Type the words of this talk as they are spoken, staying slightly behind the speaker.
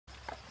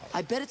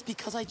I bet it's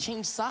because I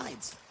changed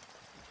sides.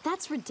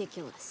 That's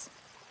ridiculous.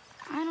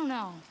 I don't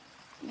know.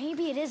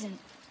 Maybe it isn't.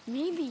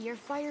 Maybe your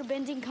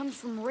firebending comes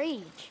from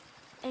rage,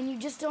 and you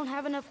just don't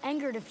have enough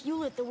anger to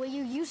fuel it the way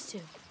you used to.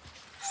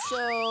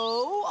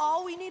 So,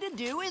 all we need to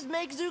do is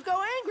make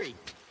Zuko angry.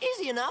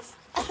 Easy enough.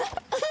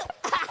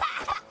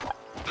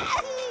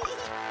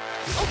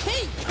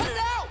 Okay, cut it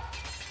out!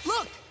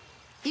 Look,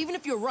 even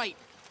if you're right,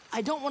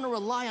 I don't want to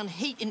rely on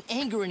hate and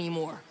anger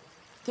anymore.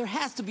 There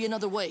has to be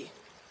another way.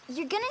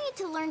 You're gonna need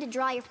to learn to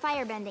draw your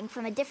firebending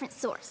from a different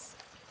source.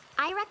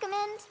 I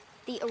recommend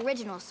the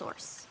original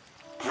source.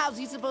 How's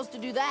he supposed to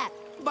do that?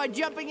 By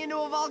jumping into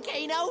a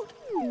volcano?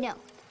 No.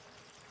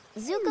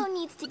 Zuko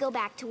needs to go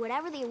back to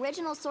whatever the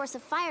original source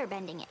of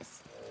firebending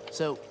is.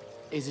 So,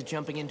 is it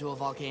jumping into a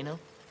volcano?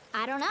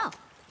 I don't know.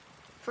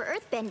 For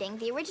earthbending,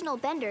 the original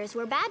benders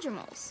were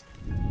Badgermoles.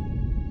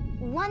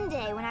 One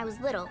day when I was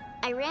little,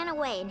 I ran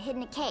away and hid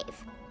in a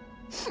cave.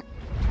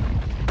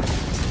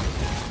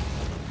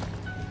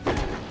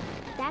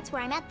 That's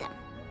where I met them.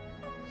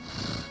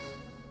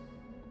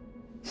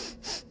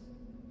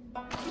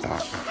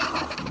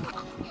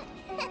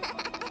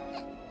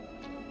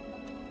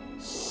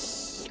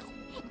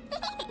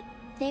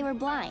 They were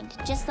blind,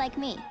 just like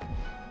me,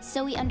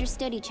 so we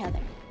understood each other.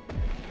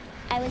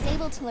 I was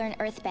able to learn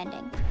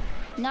earthbending,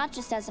 not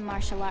just as a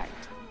martial art,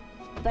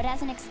 but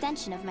as an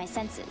extension of my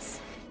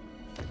senses.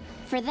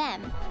 For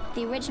them,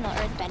 the original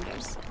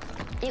earthbenders,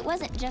 it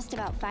wasn't just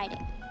about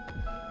fighting.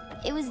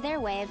 It was their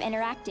way of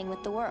interacting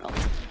with the world.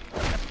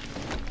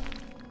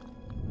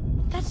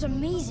 That's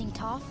amazing,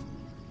 Toph.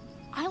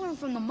 I learned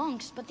from the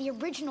monks, but the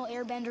original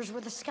airbenders were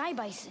the sky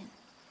bison.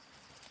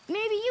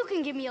 Maybe you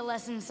can give me a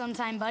lesson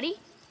sometime, buddy.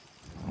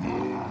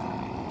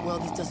 Well,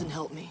 this doesn't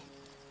help me.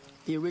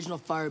 The original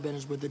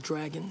firebenders were the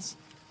dragons,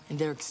 and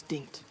they're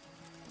extinct.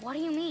 What do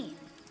you mean?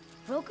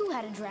 Roku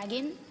had a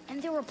dragon,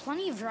 and there were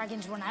plenty of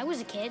dragons when I was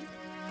a kid.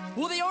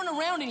 Well, they aren't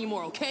around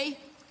anymore, okay?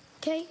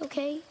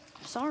 Okay.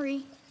 I'm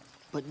sorry.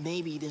 But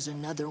maybe there's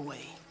another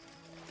way.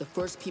 The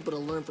first people to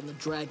learn from the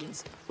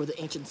dragons were the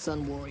ancient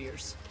sun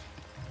warriors.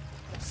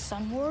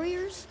 Sun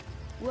warriors?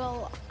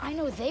 Well, I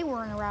know they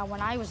weren't around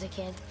when I was a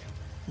kid.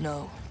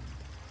 No,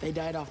 they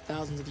died off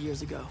thousands of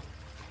years ago.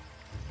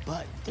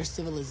 But their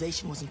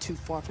civilization wasn't too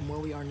far from where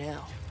we are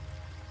now.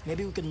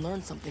 Maybe we can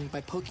learn something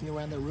by poking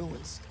around their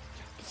ruins.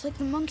 It's like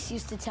the monks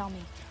used to tell me.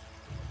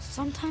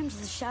 Sometimes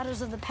the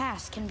shadows of the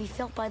past can be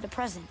felt by the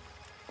present.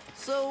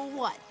 So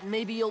what?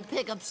 Maybe you'll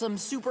pick up some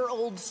super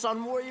old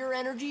sun warrior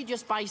energy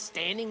just by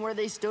standing where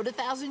they stood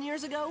 1,000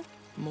 years ago?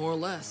 More or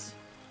less.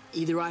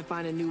 Either I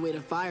find a new way to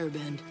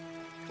firebend,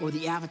 or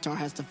the Avatar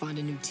has to find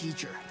a new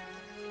teacher.